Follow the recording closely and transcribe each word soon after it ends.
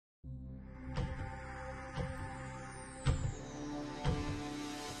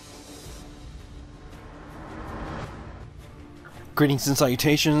Greetings and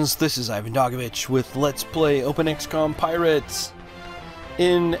salutations, this is IvanDogovich with Let's Play OpenXcom PirateZ.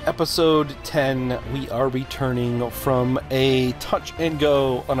 In episode 10, we are returning from a touch and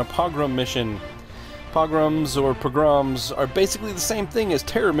go on a pogrom mission. Pogroms or pogroms are basically the same thing as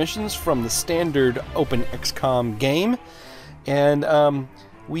terror missions from the standard OpenXcom game. And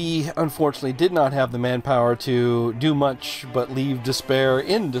we unfortunately did not have the manpower to do much but leave despair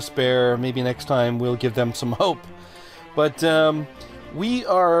in despair. Maybe next time we'll give them some hope. But we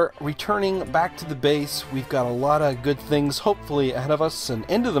are returning back to the base. We've got a lot of good things hopefully ahead of us. An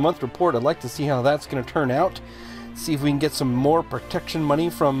end of the month report. I'd like to see how that's going to turn out. See if we can get some more protection money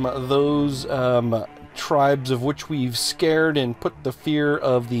from those tribes of which we've scared and put the fear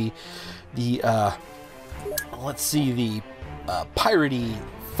of the piratey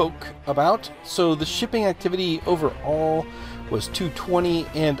folk about. So the shipping activity overall was 220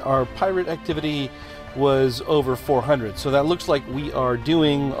 and our pirate activity was over 400, so that looks like we are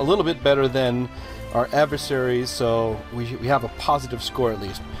doing a little bit better than our adversaries, so we have a positive score at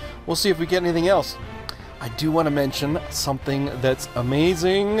least. We'll see if we get anything else. I do want to mention something that's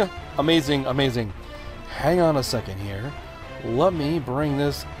amazing. Hang on a second here. Let me bring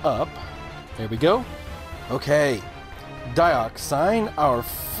this up. There we go. Okay. Dioxine, our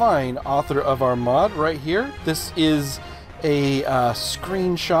fine author of our mod right here. This is a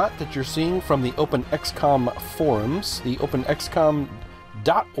screenshot that you're seeing from the OpenXcom forums, the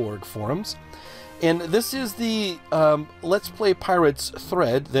OpenXcom.org forums. And this is the Let's Play PirateZ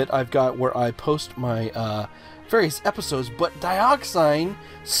thread that I've got where I post my various episodes. But Dioxine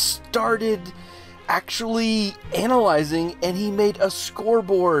started actually analyzing, and he made a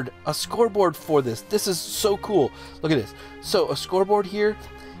scoreboard for this. This is so cool. Look at this. So a scoreboard here.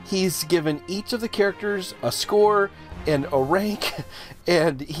 He's given each of the characters a score and a rank,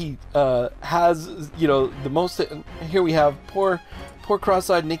 and he has, you know, the most. Here we have poor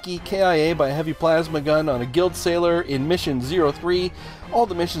cross-eyed Nikki, KIA by a heavy plasma gun on a guild sailor in mission 03. All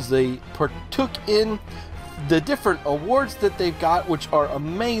the missions they partook in, the different awards that they've got, which are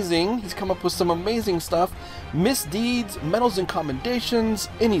amazing. He's come up with some amazing stuff. Misdeeds, medals and commendations,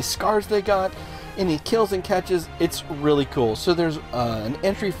 any scars they got, any kills and catches. It's really cool. So there's an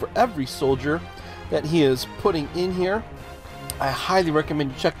entry for every soldier that he is putting in here. I highly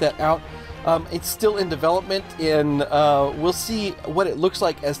recommend you check that out. It's still in development, and we'll see what it looks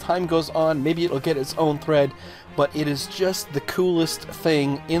like as time goes on. Maybe it'll get its own thread, but it is just the coolest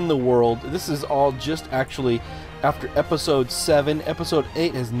thing in the world. This is all just actually after episode 7. Episode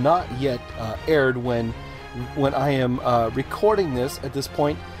 8 has not yet aired when I am recording this at this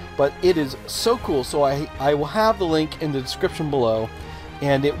point, but it is so cool. So I will have the link in the description below,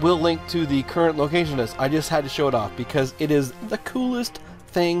 and it will link to the current location of this. I just had to show it off because it is the coolest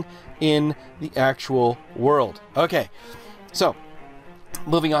thing in the actual world. Okay, so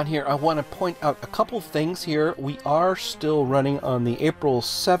moving on here, I want to point out a couple things here. We are still running on the April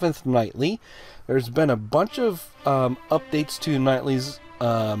 7th nightly. There's been a bunch of updates to nightlies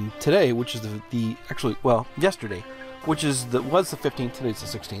today, which is yesterday, which is was the 15th. Today's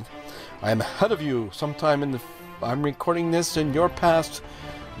the 16th. I am ahead of you. Sometime in the I'm recording this in your past.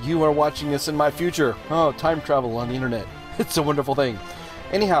 You are watching this in my future. Oh, time travel on the internet. It's a wonderful thing.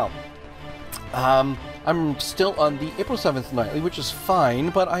 Anyhow, I'm still on the April 7th nightly, which is fine,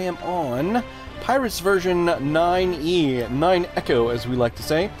 but I am on PirateZ version 9E, 9 Echo as we like to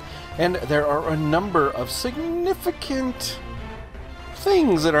say, and there are a number of significant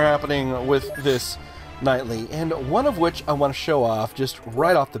things that are happening with this nightly, and one of which I want to show off just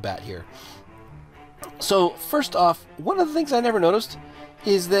right off the bat here. So first off, one of the things I never noticed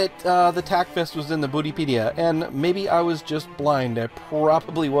is that the TACFest was in the Bootypedia, and maybe I was just blind. I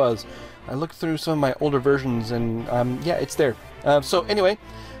probably was. I looked through some of my older versions, and yeah, it's there. So anyway,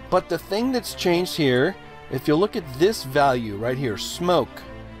 but the thing that's changed here, if you look at this value right here, smoke,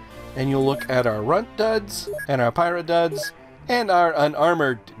 and you'll look at our runt duds, and our pirate duds, and our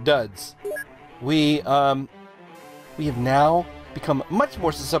unarmored duds, we have now become much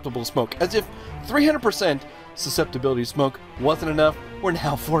more susceptible to smoke, as if 300% susceptibility to smoke wasn't enough. We're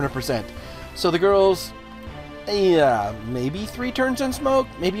now 400%. So the girls, yeah, maybe 3 turns in smoke,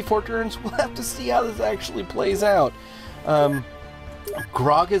 maybe 4 turns. We'll have to see how this actually plays out.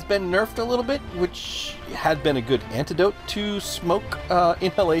 Grog has been nerfed a little bit, which had been a good antidote to smoke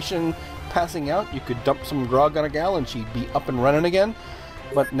inhalation passing out. You could dump some grog on a gal and she'd be up and running again.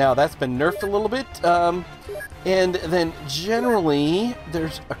 But now that's been nerfed a little bit. And then generally,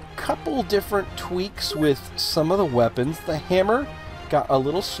 there's a couple different tweaks with some of the weapons. The hammer got a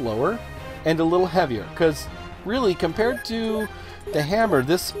little slower and a little heavier, because really, compared to the hammer,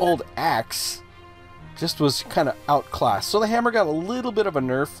 this old axe just was kind of outclassed. So the hammer got a little bit of a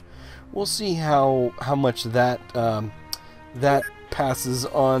nerf. We'll see how much that that passes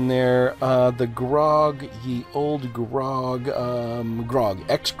on there. The grog, ye old grog,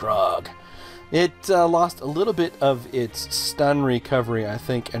 X-grog. It lost a little bit of its stun recovery, I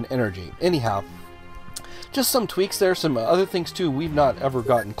think, and energy. Anyhow, just some tweaks there, some other things too we've not ever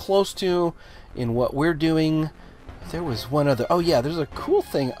gotten close to in what we're doing. There was one other, oh yeah, there's a cool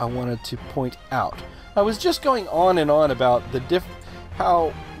thing I wanted to point out. I was just going on and on about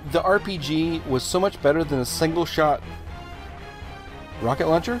how the RPG was so much better than a single-shot rocket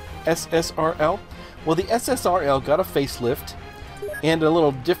launcher, SSRL. Well, the SSRL got a facelift and a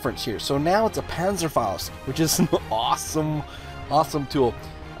little difference here. So now it's a Panzerfaust, which is an awesome tool.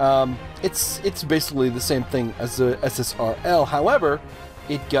 It's basically the same thing as the SSRL. However,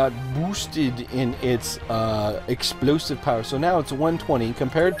 it got boosted in its explosive power. So now it's 120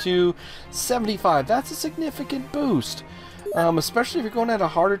 compared to 75. That's a significant boost. Especially if you're going at a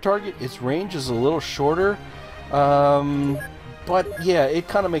harder target, its range is a little shorter. But yeah, it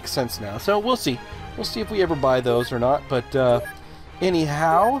kind of makes sense now. So we'll see. We'll see if we ever buy those or not. But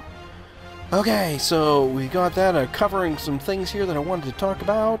anyhow, okay, so we got that covering some things here that I wanted to talk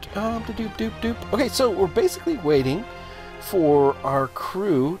about. Okay, so we're basically waiting for our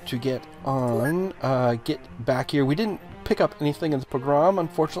crew to get on, get back here. We didn't pick up anything in the program,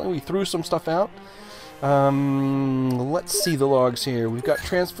 unfortunately. We threw some stuff out. Let's see the logs here. We've got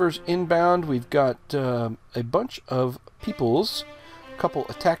transfers inbound. We've got a bunch of peoples, a couple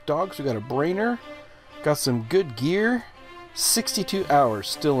attack dogs. We got a brainer, got some good gear. 62 hours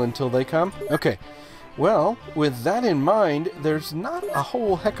still until they come. Okay, well, with that in mind, there's not a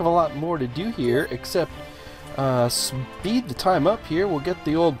whole heck of a lot more to do here except speed the time up here. We'll get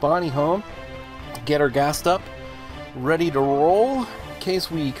the old Bonnie home, get her gassed up, ready to roll in case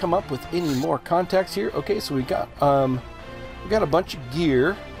we come up with any more contacts here. Okay, so we got a bunch of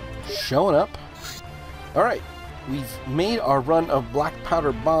gear showing up. All right, we've made our run of black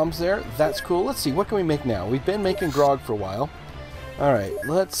powder bombs there. That's cool. Let's see, what can we make now? We've been making grog for a while. All right,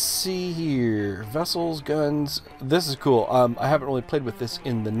 let's see here. Vessels, guns. This is cool. I haven't really played with this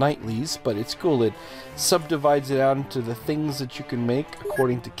in the nightlies, but it's cool. It subdivides it out into the things that you can make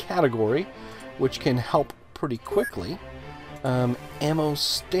according to category, which can help pretty quickly. Ammo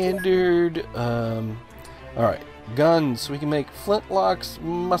standard. All right, guns. We can make flintlocks,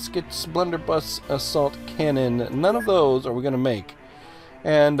 muskets, blunderbuss, assault cannon. None of those are we going to make.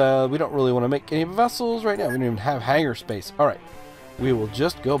 And we don't really want to make any vessels right now. We don't even have hangar space. All right. We will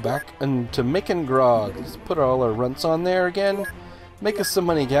just go back into making grog. Let's put all our runts on there again. Make us some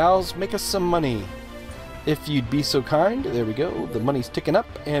money, gals. Make us some money. If you'd be so kind. There we go. The money's ticking up.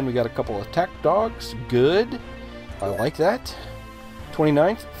 And we got a couple of attack dogs. Good. I like that.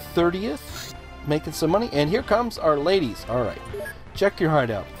 29th, 30th. Making some money. And here comes our ladies. Alright. Check your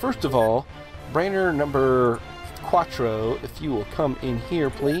hideout. First of all, brainer number Quattro, if you will come in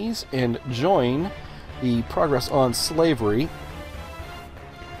here, please, and join the progress on slavery.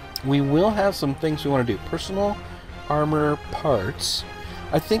 We will have some things we want to do. Personal armor parts.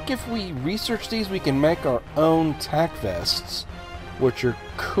 I think if we research these, we can make our own tack vests, which are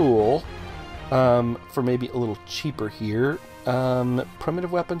cool, for maybe a little cheaper here.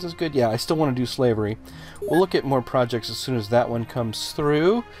 Primitive weapons is good. Yeah, I still want to do slavery. We'll look at more projects as soon as that one comes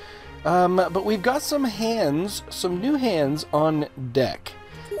through. But we've got some hands, some new hands on deck.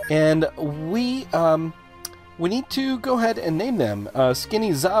 And we need to go ahead and name them.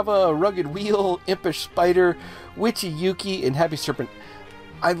 Skinny Zava, Rugged Wheel, Impish Spider, Witchy Yuki, and Happy Serpent.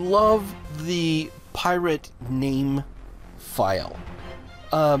 I love the pirate name file.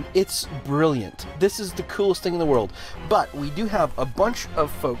 It's brilliant. This is the coolest thing in the world. But we do have a bunch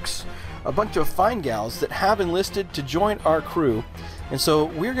of folks, a bunch of fine gals that have enlisted to join our crew. And so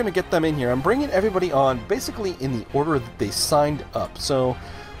we're going to get them in here. I'm bringing everybody on basically in the order that they signed up. So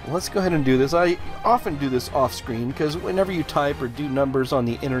let's go ahead and do this. I often do this off screen because whenever you type or do numbers on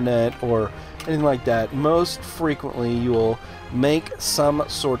the internet or anything like that, most frequently you will make some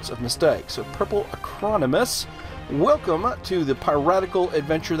sorts of mistakes. So Purple Acronymus, welcome to the piratical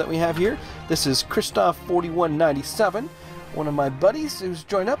adventure that we have here. This is Christoph4197, one of my buddies who's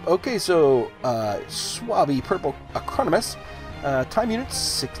joined up. Okay, so Swabby Purple Acronymus, time units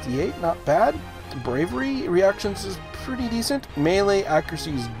 68, not bad. Bravery reactions is pretty decent. Melee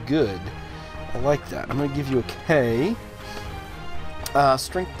accuracy is good. I like that. I'm going to give you a K.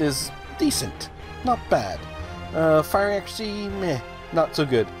 Strength is decent. Not bad. Fire accuracy, meh. Not so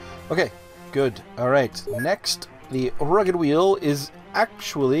good. Okay, good. Alright, next, the Rugged Wheel is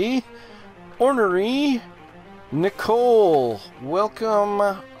actually Ornery Nicole. Welcome,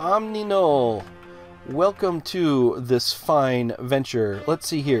 Omninol. welcome to this fine venture. Let's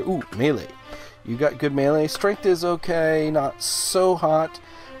see here. Ooh, melee. You got good melee. Strength is okay, not so hot.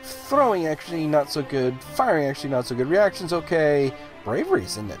 Throwing actually not so good. Firing actually not so good. Reaction's okay.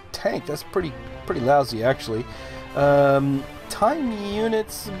 Bravery's in the tank. That's pretty lousy actually. Time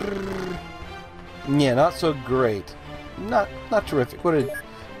units, brr, yeah, not so great. Not terrific.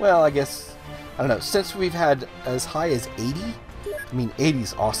 Well, I guess, I don't know. Since we've had as high as 80, I mean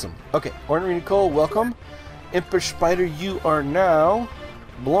 80's awesome. Okay, Ornery Nicole, welcome. Impish Spider, you are now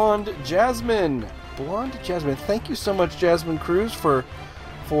Blonde Jasmine. Blonde Jasmine, thank you so much, Jasmine Cruz, for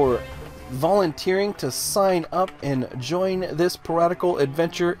volunteering to sign up and join this piratical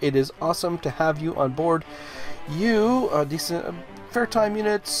adventure. It is awesome to have you on board. You are decent, fair time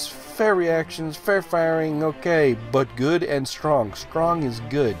units, fair reactions, fair firing, okay, but good and strong. Strong is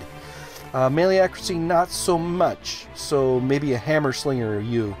good. Melee accuracy, not so much. So maybe a hammer slinger,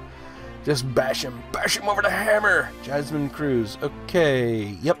 you. Just bash him over the hammer. Jasmine Cruz,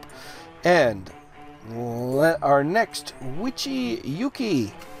 okay, yep. And our next Witchy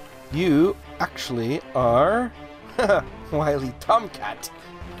Yuki. You actually are Wily Tomcat.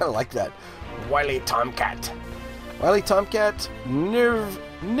 I like that. Wily Tomcat. Wily Tomcat,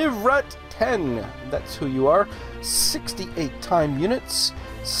 Nivrat 10. That's who you are. 68 time units.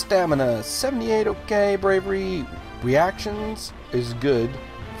 Stamina 78, okay. Bravery, reactions is good.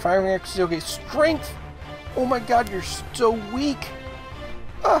 Firing accuracy, okay. Strength, oh my god, you're so weak.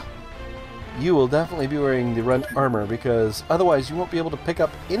 You will definitely be wearing the runt armor because otherwise you won't be able to pick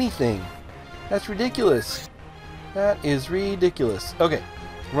up anything. That's ridiculous. That is ridiculous. Okay,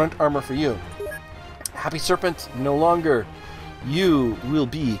 runt armor for you. Happy Serpent, no longer. You will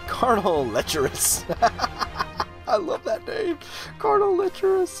be Carnal Lecherous. I love that name. Carnal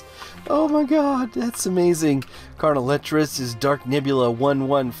Lecherous. Oh my god, that's amazing. Carnal Lecherous is Dark Nebula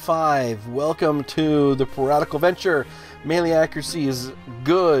 115. Welcome to the piratical venture. Melee accuracy is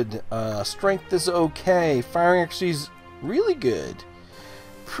good. Strength is okay. Firing accuracy is really good.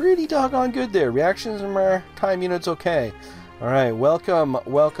 Pretty doggone good there. Reactions and time units okay. Alright, welcome,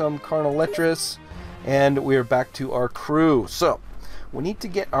 Carnal Lecherous. And we're back to our crew. So, we need to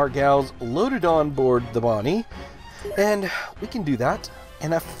get our gals loaded on board the Bonnie. And we can do that.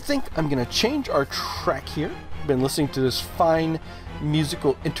 And I think I'm going to change our track here. I've been listening to this fine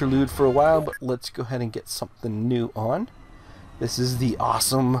musical interlude for a while, but let's go ahead and get something new on. This is the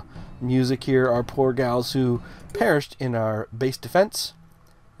awesome music here. Our poor gals who perished in our base defense.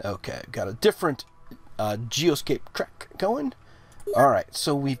 Okay, got a different Geoscape track going. Alright,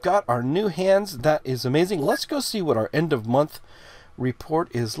 so we've got our new hands. That is amazing. Let's go see what our end of month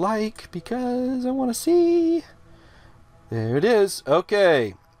report is like, because I want to see. There it is.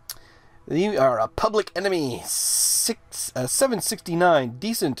 Okay. You are a public enemy. 769.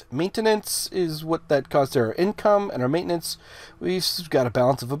 Decent maintenance is what that costs. Our income and our maintenance. We've got a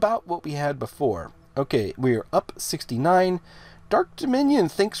balance of about what we had before. Okay, we are up 69. Dark Dominion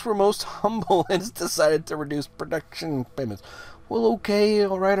thinks we're most humble and has decided to reduce production payments. Well, okay,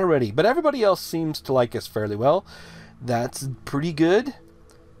 alright already. But everybody else seems to like us fairly well. That's pretty good.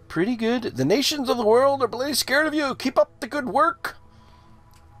 Pretty good. The nations of the world are bloody scared of you. Keep up the good work.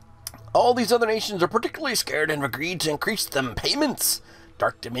 All these other nations are particularly scared and have agreed to increase them payments.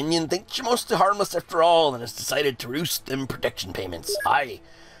 Dark Dominion thinks you're mostly harmless after all and has decided to reduce them protection payments. Aye.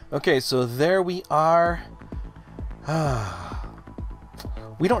 Okay, so there we are.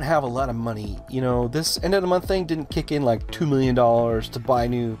 We don't have a lot of money. You know, this end of the month thing didn't kick in like $2 million to buy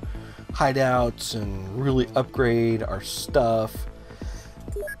new hideouts and really upgrade our stuff.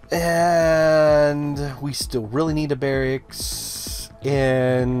 And we still really need a barracks.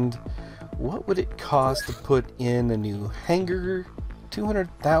 And what would it cost to put in a new hangar?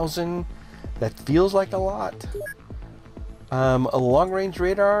 200,000. That feels like a lot. A long-range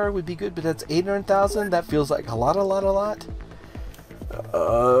radar would be good, but that's 800,000. That feels like a lot.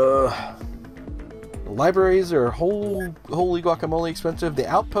 Libraries are holy guacamole expensive. The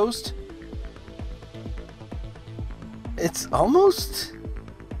outpost, it's almost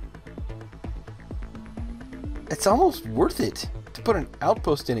worth it to put an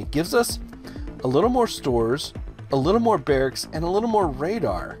outpost in. It gives us a little more stores, a little more barracks, and a little more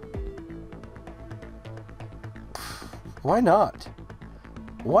radar. Why not?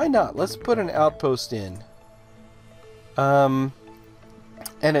 Why not? Let's put an outpost in.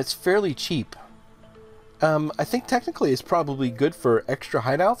 And it's fairly cheap. I think technically it's probably good for extra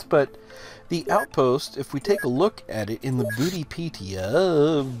hideouts, but the outpost, if we take a look at it in the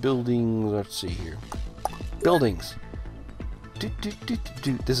Bootypedia buildings, let's see here. Buildings.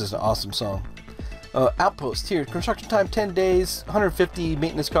 This is an awesome song. Outpost here. Construction time 10 days, 150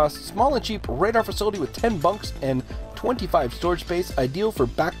 maintenance costs. Small and cheap radar facility with 10 bunks and 25 storage space, ideal for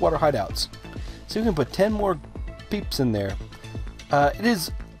backwater hideouts. So you can put 10 more peeps in there. It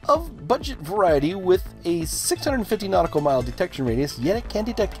is of budget variety with a 650 nautical mile detection radius, yet it can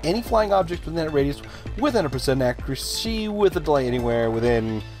detect any flying objects within that radius with 100% accuracy with a delay anywhere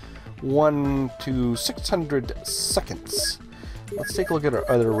within 1 to 600 seconds. Let's take a look at our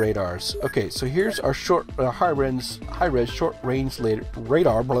other radars. Okay, so here's our short, high-res short-range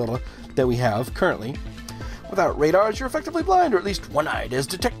radar that we have currently. Without radars, you're effectively blind, or at least one-eyed, as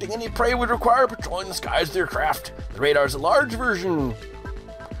detecting any prey would require patrolling the skies with your craft. The radar is a large version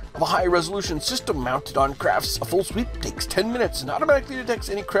of a high-resolution system mounted on crafts. A full sweep takes 10 minutes and automatically detects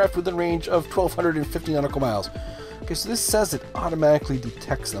any craft within range of 1,250 nautical miles. Okay, so this says it automatically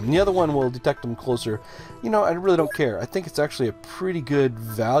detects them. The other one will detect them closer. You know, I really don't care. I think it's actually a pretty good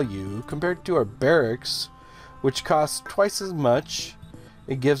value compared to our barracks, which costs twice as much.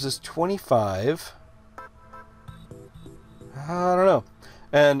 It gives us 25. I don't know.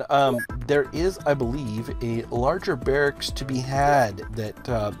 And there is, I believe, a larger barracks to be had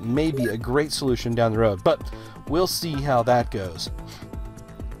that may be a great solution down the road. But we'll see how that goes.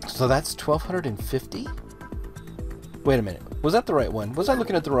 So that's 1,250? Wait a minute. Was that the right one? Was I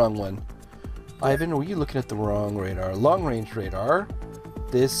looking at the wrong one? Ivan, were you looking at the wrong radar? Long-range radar.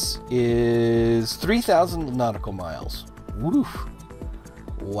 This is 3,000 nautical miles. Woof.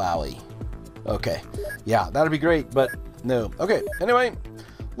 Wowie. Okay. Yeah, that'd be great, but no. Okay, anyway,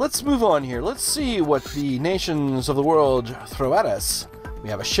 let's move on here. Let's see what the nations of the world throw at us. We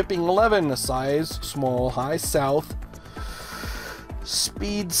have a shipping 11, a size small, high south,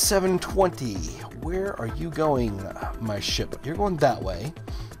 speed 720. Where are you going, my ship? You're going that way.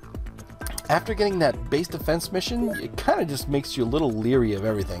 After getting that base defense mission, it kind of just makes you a little leery of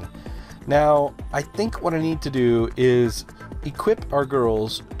everything. Now, I think what I need to do is equip our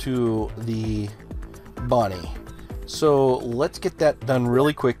girls to the Bonnie. So let's get that done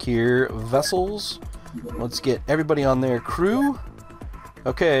really quick here. Vessels. Let's get everybody on their crew.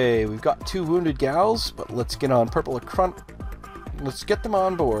 Okay, we've got 2 wounded gals, but let's get on purple. Let's get them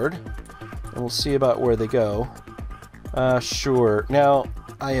on board, and we'll see about where they go. Sure. Now,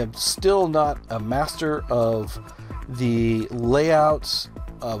 I am still not a master of the layouts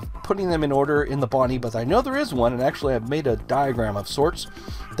of putting them in order in the Bonnie, but I know there is one, and actually I've made a diagram of sorts.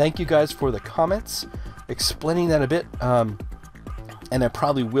 Thank you guys for the comments explaining that a bit, and I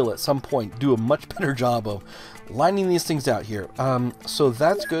probably will at some point do a much better job of lining these things out here. So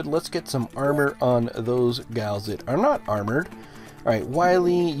that's good. Let's get some armor on those gals that are not armored. Alright,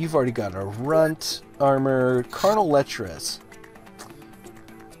 Wiley, you've already got a runt armor. Carnal Lecherous.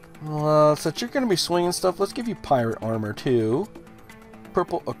 Since you're going to be swinging stuff, let's give you pirate armor too.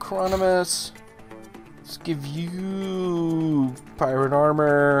 Purple Acronymus. Let's give you pirate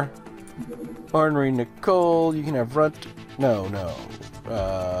armor. Ornery Nicole, you can have runt. No.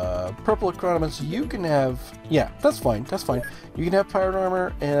 Purple Acronymus, you can have. Yeah, that's fine. That's fine. You can have pirate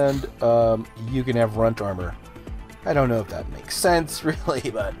armor, and you can have runt armor. I don't know if that makes sense,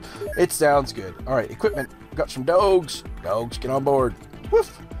 really, but it sounds good. Alright, equipment. Got some dogs. Dogs, get on board.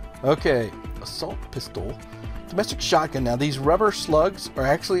 Woof. Okay, assault pistol. Domestic shotgun. Now, these rubber slugs are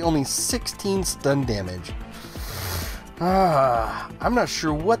actually only 16 stun damage. I'm not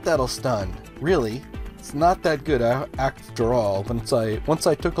sure what that'll stun. Really, it's not that good after all. Once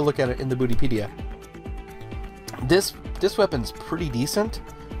I took a look at it in the Bootypedia, this weapon's pretty decent.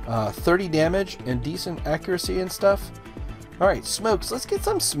 30 damage and decent accuracy and stuff. Alright, smokes. Let's get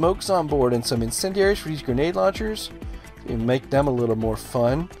some smokes on board and some incendiaries for these grenade launchers and make them a little more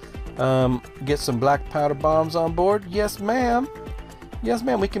fun. Get some black powder bombs on board. Yes, ma'am. Yes,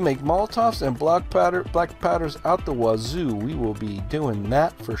 ma'am. We can make Molotovs and black powders out the wazoo. We will be doing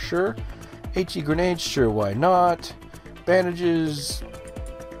that for sure. HE grenades, sure, why not? Bandages,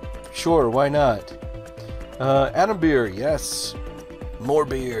 sure, why not? Atom beer, yes. More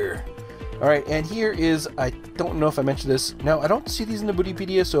beer. Alright, and here is, I don't know if I mentioned this. Now, I don't see these in the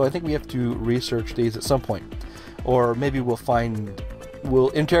Bootypedia, so I think we have to research these at some point. Or maybe we'll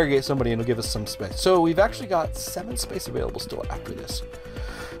interrogate somebody and it'll give us some space. So we've actually got 7 space available still after this.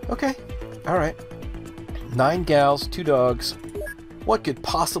 Okay, alright. 9 gals, 2 dogs. What could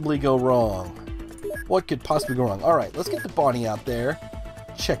possibly go wrong? What could possibly go wrong? Alright, let's get the Bonnie out there.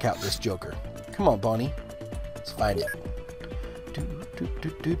 Check out this joker. Come on, Bonnie. Let's find it.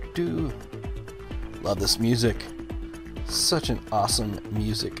 Love this music. Such an awesome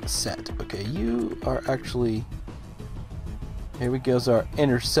music set. Okay, you are actually... Here we go, our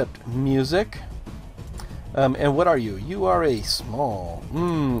intercept music. And what are you? You are a small.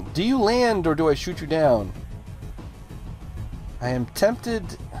 Do you land or do I shoot you down? I am tempted.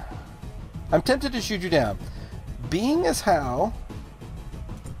 I'm tempted to shoot you down. Being as how.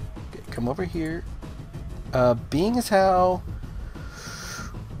 Okay, come over here. Being as how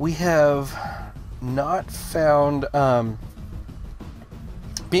we have not found.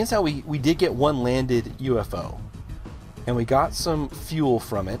 Being as how we did get one landed UFO, and we got some fuel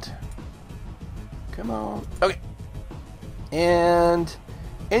from it. Come on. Okay. And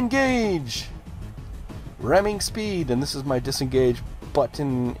engage. Ramming speed, and this is my disengage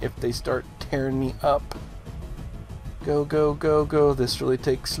button if they start tearing me up. Go, go, go, go. This really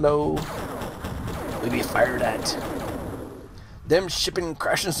takes slow. We be fired at. Them shipping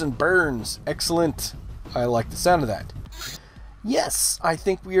crashes and burns. Excellent. I like the sound of that. Yes, I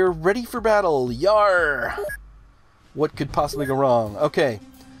think we are ready for battle. Yar! What could possibly go wrong? Okay.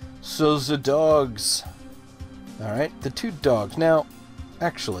 So the dogs. Alright, the two dogs. Now,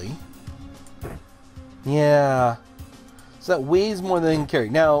 actually... yeah. So that weighs more than they can carry.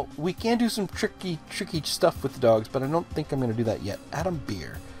 Now, we can do some tricky stuff with the dogs, but I don't think I'm going to do that yet. Adam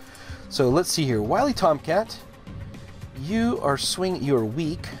Beer. So let's see here. Wily Tomcat. You are you're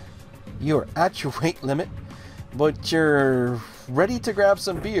weak. You're at your weight limit, but you're ready to grab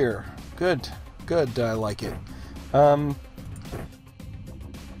some beer. Good. Good. I like it.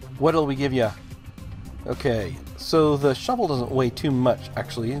 What'll we give you? Okay, so the shovel doesn't weigh too much,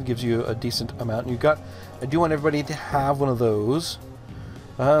 actually. It gives you a decent amount. I do want everybody to have one of those.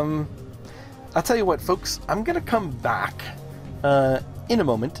 I'll tell you what, folks. I'm going to come back in a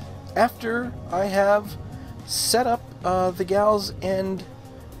moment after I have set up the gals and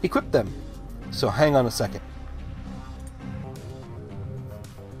equipped them. So hang on a second.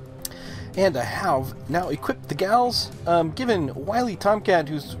 And I have now equipped the gals, given Wily Tomcat,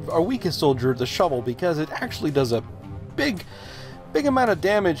 who's our weakest soldier, the shovel, because it actually does a big amount of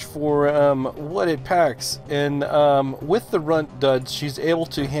damage for what it packs. And with the runt duds, she's able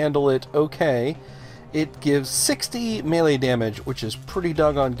to handle it okay. It gives 60 melee damage, which is pretty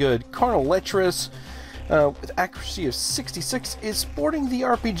doggone good. Carnal Lecherous, with accuracy of 66, is sporting the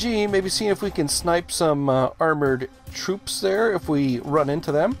RPG, maybe seeing if we can snipe some armored troops there if we run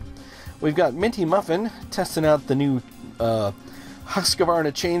into them. We've got Minty Muffin testing out the new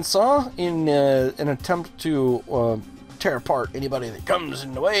Husqvarna chainsaw in an attempt to tear apart anybody that comes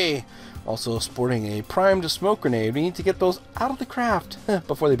in the way. Also sporting a primed smoke grenade. We need to get those out of the craft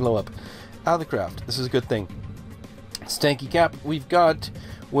before they blow up. Out of the craft. This is a good thing. Stanky Cap we've got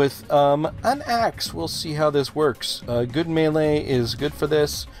with an axe. We'll see how this works. Good melee is good for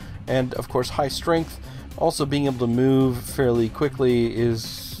this, and of course high strength. Also being able to move fairly quickly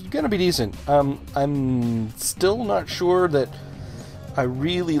is gonna be decent. I'm still not sure that I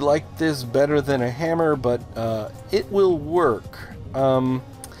really like this better than a hammer, but it will work.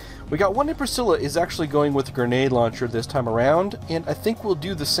 We got one in Priscilla is actually going with a grenade launcher this time around, and I think we'll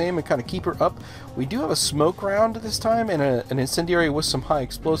do the same and kind of keep her up. We do have a smoke round this time and an incendiary with some high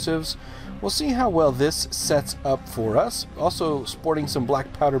explosives. We'll see how well this sets up for us. Also sporting some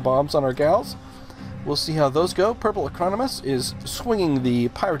black powder bombs on our gals. We'll see how those go. Purple Economist is swinging the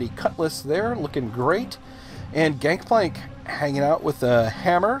piratey cutlass there, looking great. And Gangplank hanging out with a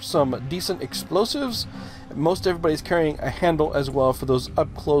hammer, some decent explosives. Most everybody's carrying a handle as well for those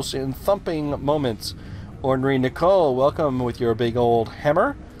up close and thumping moments. Ornery Nicole, welcome with your big old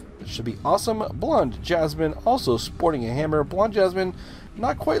hammer. It should be awesome. Blonde Jasmine also sporting a hammer. Blonde Jasmine,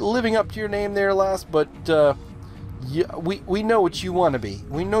 not quite living up to your name there last, but yeah, we know what you want to be.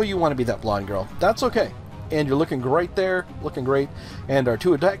 We know you want to be that blonde girl. That's okay. And you're looking great there. Looking great. And our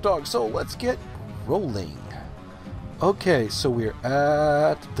two attack dogs. So let's get rolling. Okay, so we're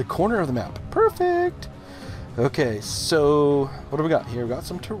at the corner of the map. Perfect. Okay, so what do we got here? We got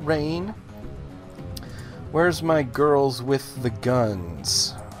some terrain. Where's my girls with the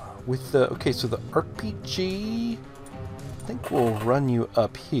guns? With the, okay, so the RPG, I think we'll run you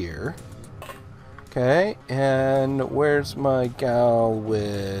up here. Okay, and where's my gal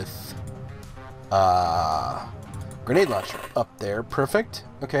with grenade launcher? Up there, perfect.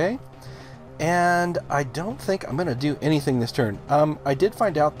 Okay, and I don't think I'm gonna do anything this turn. I did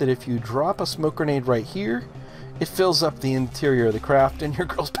find out that if you drop a smoke grenade right here, it fills up the interior of the craft and your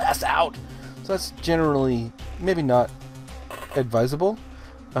girls pass out. So that's generally maybe not advisable.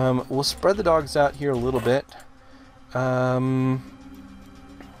 We'll spread the dogs out here a little bit.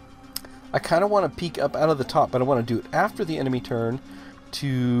 I kind of want to peek up out of the top, but I want to do it after the enemy turn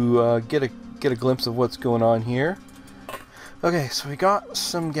to get a glimpse of what's going on here. Okay, so we got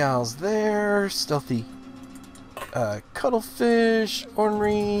some gals there. Stealthy Cuttlefish,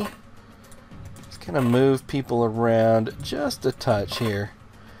 Ornery. Gonna move people around just a touch here.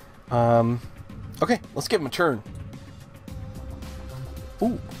 Okay, let's give him a turn.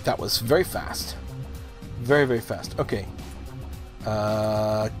 Ooh, that was very fast. Very, very fast. Okay.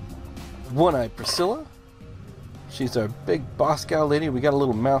 One-eyed Priscilla. She's our big boss gal lady. We got a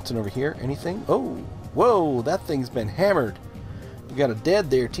little mountain over here. Anything? Oh, whoa, that thing's been hammered. We got a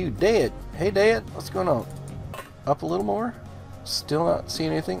dead there too. Dead. Hey, Dead. What's going on? Up a little more? Still not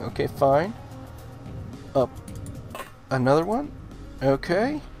seeing anything? Okay, fine. Up. Another one?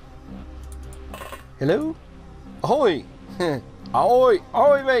 Okay. Hello? Ahoy! Ahoy!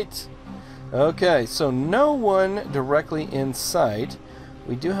 Ahoy, mates! Okay, so no one directly in sight.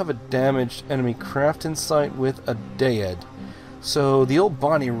 We do have a damaged enemy craft in sight with a dead. So the old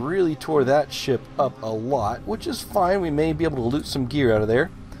Bonnie really tore that ship up a lot, which is fine. We may be able to loot some gear out of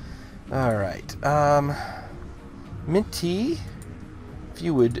there. Alright. Minty, if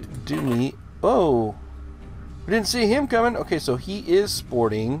you would do me... Oh! We didn't see him coming. Okay, so he is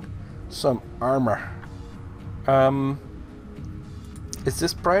sporting some armor. Is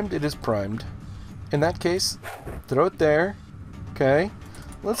this primed? It is primed. In that case, throw it there. Okay.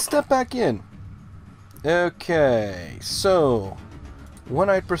 Let's step back in. Okay, so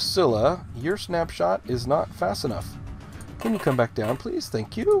One-Eyed Priscilla, your snapshot is not fast enough. Can you come back down, please?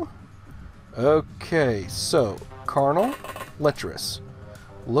 Thank you. Okay, so Carnal, Lecherous,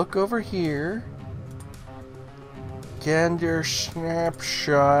 look over here. Gander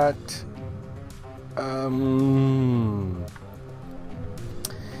snapshot.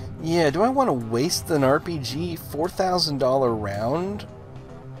 Yeah, do I want to waste an RPG $4,000 round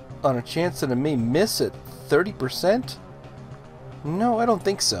on a chance that I may miss at 30%? No, I don't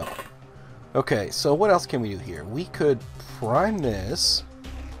think so. Okay, so what else can we do here? We could prime this.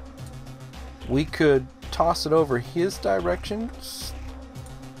 We could toss it over his direction.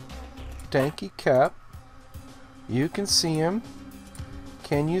 Stanky Cap. You can see him.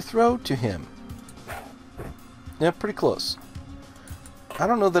 Can you throw to him? Yeah, pretty close. I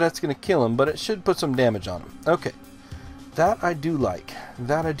don't know that that's going to kill him, but it should put some damage on him. Okay. That I do like.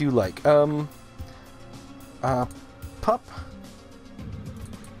 That I do like. Pup.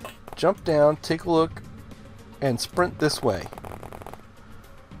 Jump down, take a look, and sprint this way.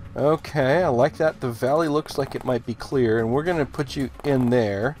 Okay, I like that. The valley looks like it might be clear, and we're going to put you in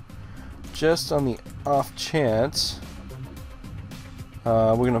there. Just on the off chance.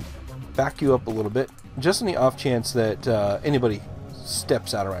 We're going to back you up a little bit. Just on the off chance that anybody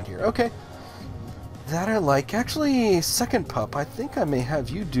steps out around here. Okay. That I like. Actually, second pup, I think I may have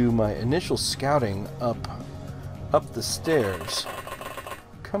you do my initial scouting up the stairs.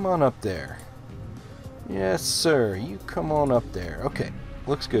 Come on up there. Yes, sir. You come on up there. Okay.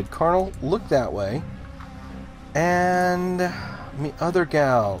 Looks good. Carnal, look that way. And me other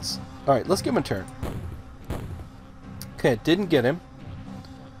gals. Alright, let's give him a turn. Okay, it didn't get him.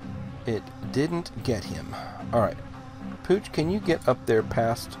 It didn't get him. Alright. Pooch, can you get up there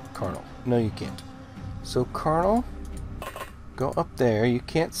past Carnal? No, you can't. So, Carnal, go up there. You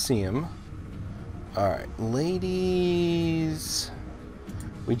can't see him. Alright, ladies.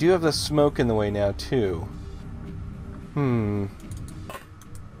 We do have the smoke in the way now, too. I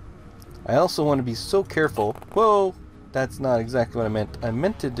also want to be so careful. Whoa! That's not exactly what I meant. I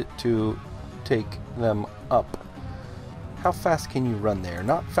meant it to take them up. How fast can you run there?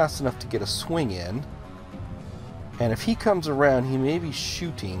 Not fast enough to get a swing in. And if he comes around, he may be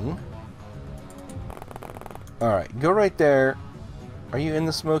shooting. Alright, go right there. Are you in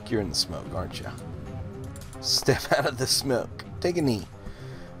the smoke? You're in the smoke, aren't you? Step out of the smoke. Take a knee.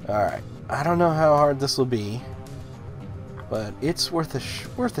 Alright, I don't know how hard this will be, but it's worth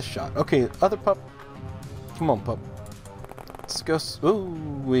a shot. Okay, other pup. Come on, pup. Let's go. Ooh,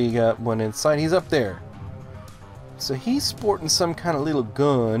 we got one inside. He's up there. So he's sporting some kind of little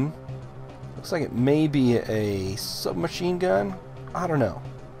gun. Looks like it may be a submachine gun. I don't know.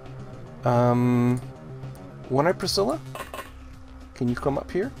 One-Eyed Priscilla? Can you come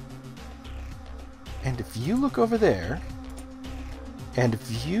up here? And if you look over there, and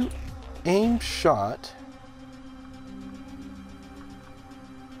if you aim shot,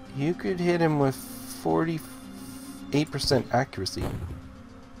 you could hit him with 48% accuracy.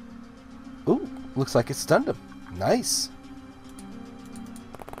 Ooh, looks like it stunned him. Nice.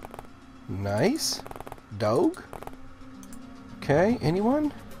 Nice. Dog? Okay,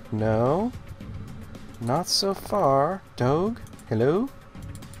 anyone? No. Not so far. Dog? Hello?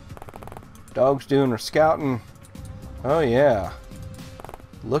 Dog's doing her scouting. Oh yeah.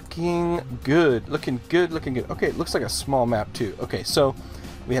 Looking good. Looking good, looking good. Okay, it looks like a small map too. Okay, so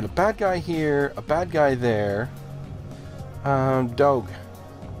we had a bad guy here, a bad guy there. Dog.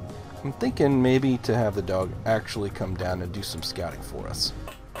 I'm thinking maybe to have the dog actually come down and do some scouting for us.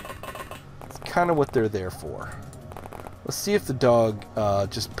 It's kind of what they're there for. Let's see if the dog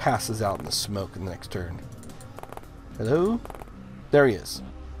just passes out in the smoke in the next turn. Hello? There he is.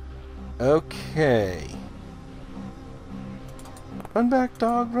 Okay. Run back,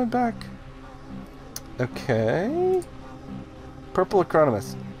 dog, run back. Okay. Purple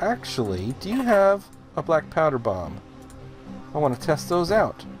Economist. Actually, do you have a black powder bomb? I want to test those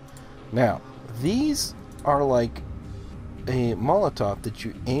out. Now, these are like a Molotov that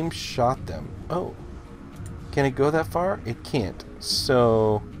you aim shot them. Oh. Can it go that far? It can't.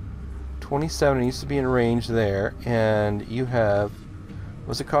 So, 27 needs to be in range there. And you have...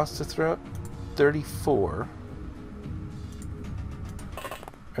 What's it cost to throw it? 34.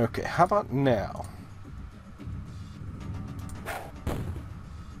 Okay, how about now?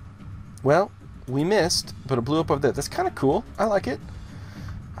 Well, we missed, but it blew up over there. That's kind of cool. I like it.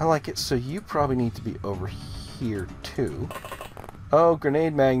 I like it. So you probably need to be over here too. Oh,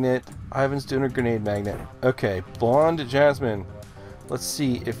 grenade magnet. Ivan's doing a grenade magnet. Okay, blonde Jasmine. Let's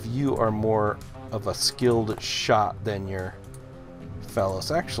see if you are more of a skilled shot than your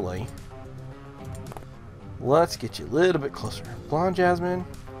fellows. Actually, let's get you a little bit closer. Blonde Jasmine.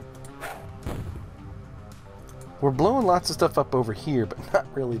 We're blowing lots of stuff up over here, but not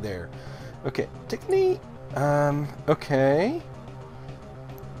really there. Okay, Tickney. Okay.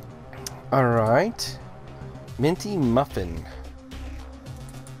 Alright. Minty Muffin.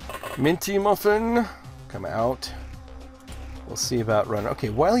 Minty Muffin, come out. We'll see about running. Okay,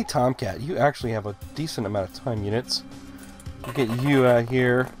 Wily Tomcat, you actually have a decent amount of time units. We'll get you out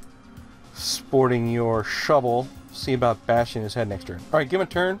here sporting your shovel. See about bashing his head next turn. Alright, give him a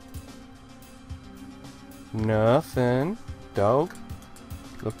turn. Nothing. Dog.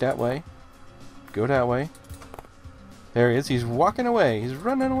 Look that way. Go that way. There he is. He's walking away. He's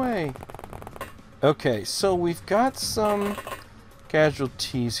running away. Okay, so we've got some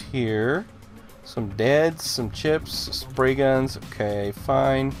casualties here. Some deads, some chips, spray guns. Okay,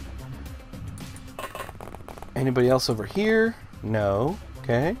 fine. Anybody else over here? No.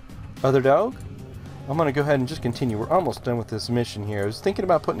 Okay. Other dog? I'm going to go ahead and just continue. We're almost done with this mission here. I was thinking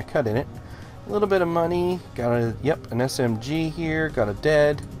about putting a cut in it. A little bit of money. Got a, yep, an SMG here. Got a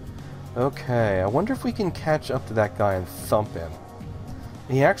dead. Okay, I wonder if we can catch up to that guy and thump him.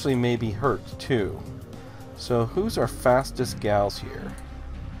 He actually may be hurt, too. So, who's our fastest gals here?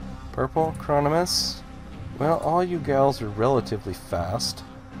 Purple, Chronomus. Well, all you gals are relatively fast.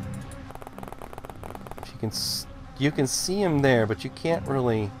 You can see him there, but you can't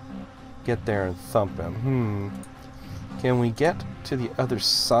really get there and thump him. Can we get to the other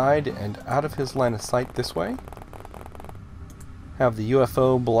side and out of his line of sight this way? Have the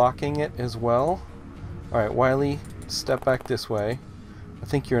UFO blocking it as well. Alright, Wily, step back this way. I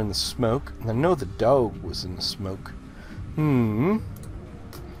think you're in the smoke. I know the dog was in the smoke.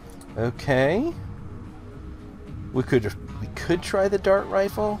 Okay. We could try the dart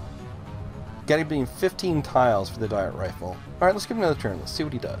rifle. Gotta be in 15 tiles for the dart rifle. Alright, let's give him another turn. Let's see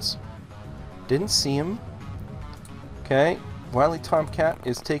what he does. Didn't see him. Okay. Wily Tomcat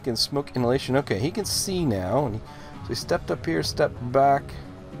is taking smoke inhalation. Okay, he can see now. And so he stepped up here, stepped back.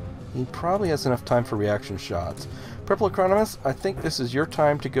 He probably has enough time for reaction shots. Purple Economist, I think this is your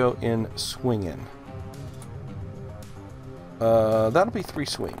time to go in swinging. That'll be 3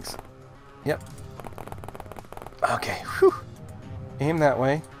 swings. Yep. Okay, whew. Aim that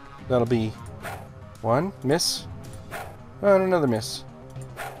way. That'll be 1. Miss. Oh, and another miss.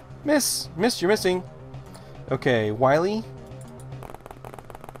 Miss! Miss, you're missing. Okay, Wily.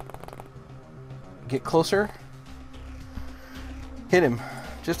 Get closer. Hit him.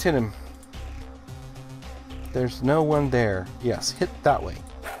 Just hit him. There's no one there. Yes, hit that way.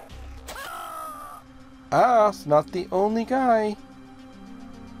 Ah, it's not the only guy.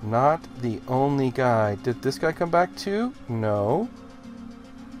 Not the only guy. Did this guy come back too? No.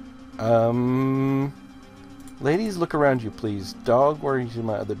 Ladies, look around you, please. Dog, where is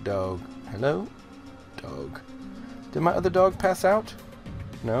my other dog? Hello? Dog. Did my other dog pass out?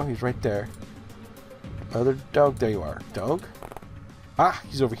 No, he's right there. Other dog, there you are. Dog? Ah,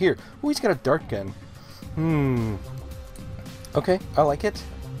 he's over here. Oh, he's got a dart gun. Okay, I like it.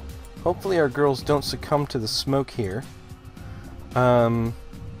 Hopefully our girls don't succumb to the smoke here.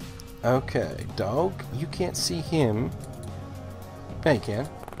 Okay, dog, you can't see him. Yeah, you can.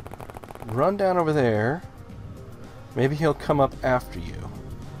 Run down over there. Maybe he'll come up after you.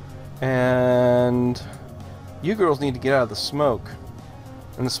 And you girls need to get out of the smoke.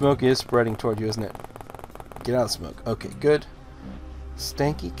 And the smoke is spreading toward you, isn't it? Get out of the smoke. Okay, good.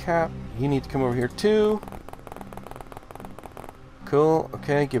 Stanky Cap, you need to come over here too. Cool.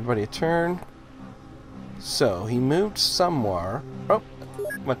 Okay, give everybody a turn. So, he moved somewhere. Oh,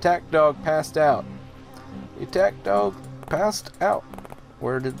 my attack dog passed out. The attack dog passed out.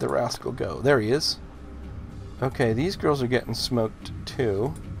 Where did the rascal go? There he is. Okay, these girls are getting smoked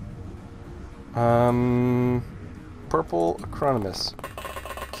too. Purple Acronymus.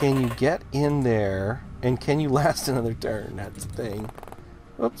 Can you get in there? And can you last another turn? That's the thing.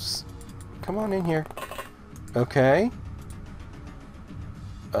 Oops. Come on in here. Okay.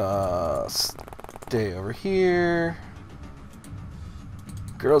 Stay over here.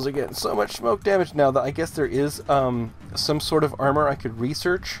 Girls are getting so much smoke damage now that I guess there is some sort of armor I could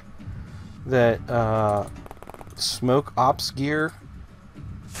research that smoke ops gear.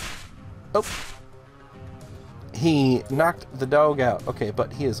 Oh, he knocked the dog out. Okay,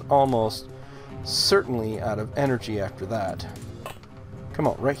 but he is almost certainly out of energy after that. Come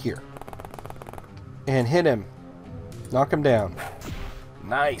on, right here, and hit him. Knock him down.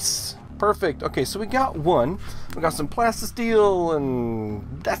 Nice. Perfect. Okay, so we got one. We got some plastisteel,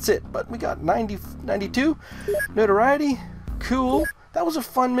 and that's it. But we got 92 notoriety. Cool. That was a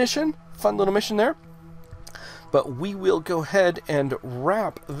fun mission. Fun little mission there. But we will go ahead and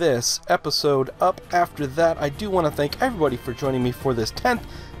wrap this episode up after that. I do want to thank everybody for joining me for this 10th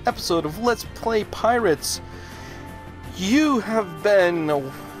episode of Let's Play Pirates. You have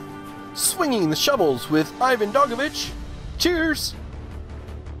been swinging the shovels with IvanDogovich. Cheers!